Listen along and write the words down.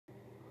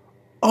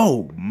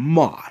Oh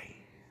my!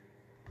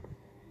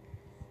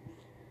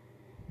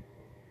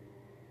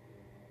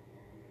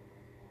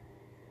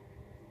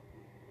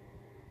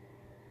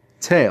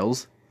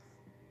 Tails,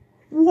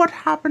 what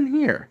happened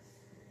here?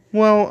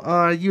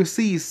 Well, you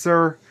see,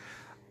 sir,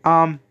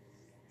 um,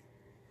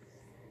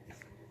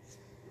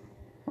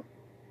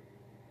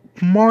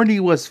 Marty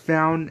was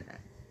found,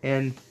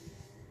 and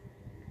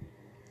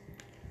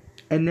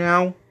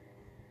now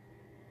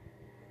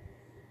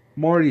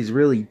Marty's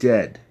really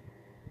dead.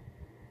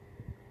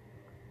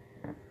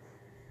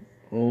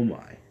 Oh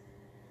my.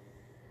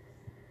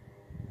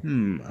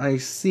 I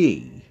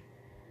see.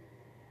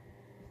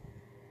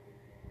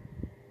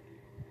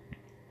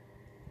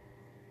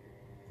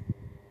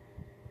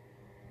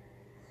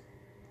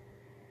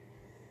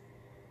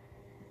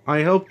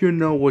 I hope you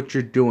know what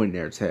you're doing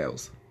there,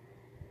 Tails.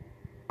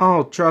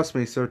 Oh, trust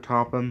me, Sir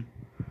Topham.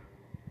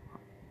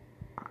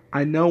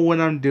 I know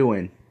what I'm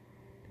doing.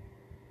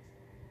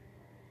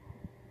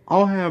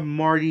 I'll have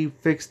Marty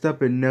fixed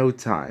up in no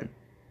time.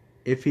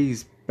 If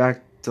he's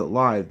back to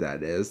life,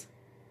 that is.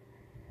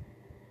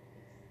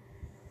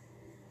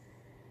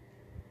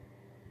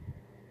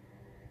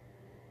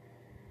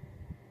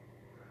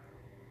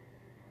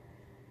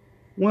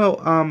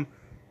 Well, I'm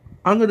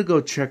gonna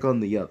go check on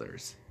the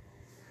others.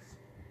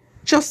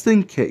 Just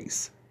in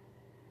case.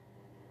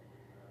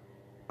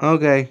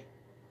 Okay.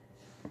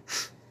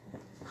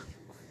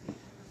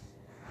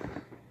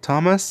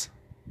 Thomas?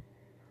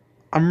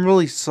 I'm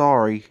really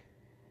sorry.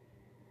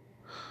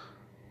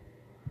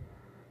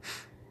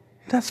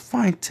 That's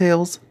fine,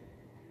 Tails.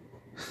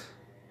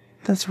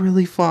 That's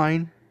really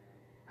fine.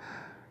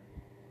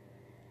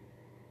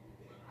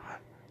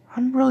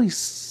 I'm really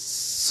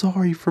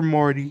sorry for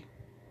Marty.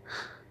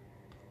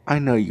 I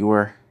know you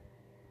were.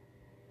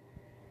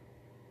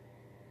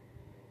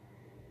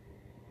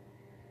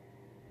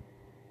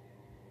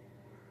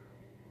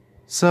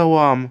 So,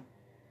 why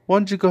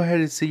don't you go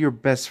ahead and see your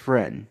best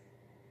friend?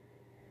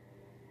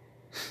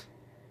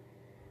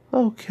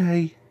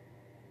 Okay.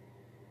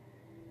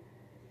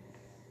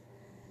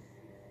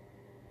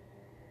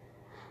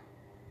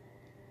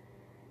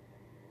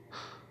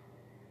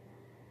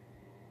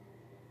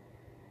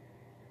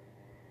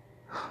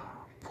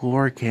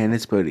 Poor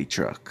Candace Booty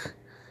Truck.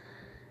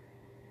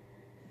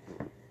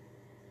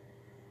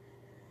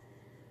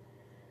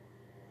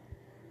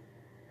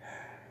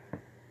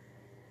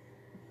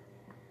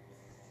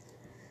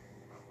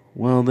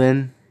 Well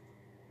then,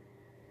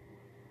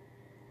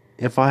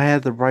 if I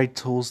had the right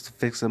tools to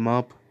fix him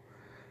up,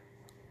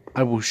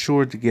 I will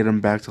sure to get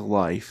him back to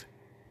life.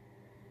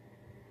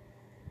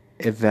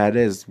 If that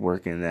is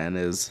working, that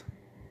is.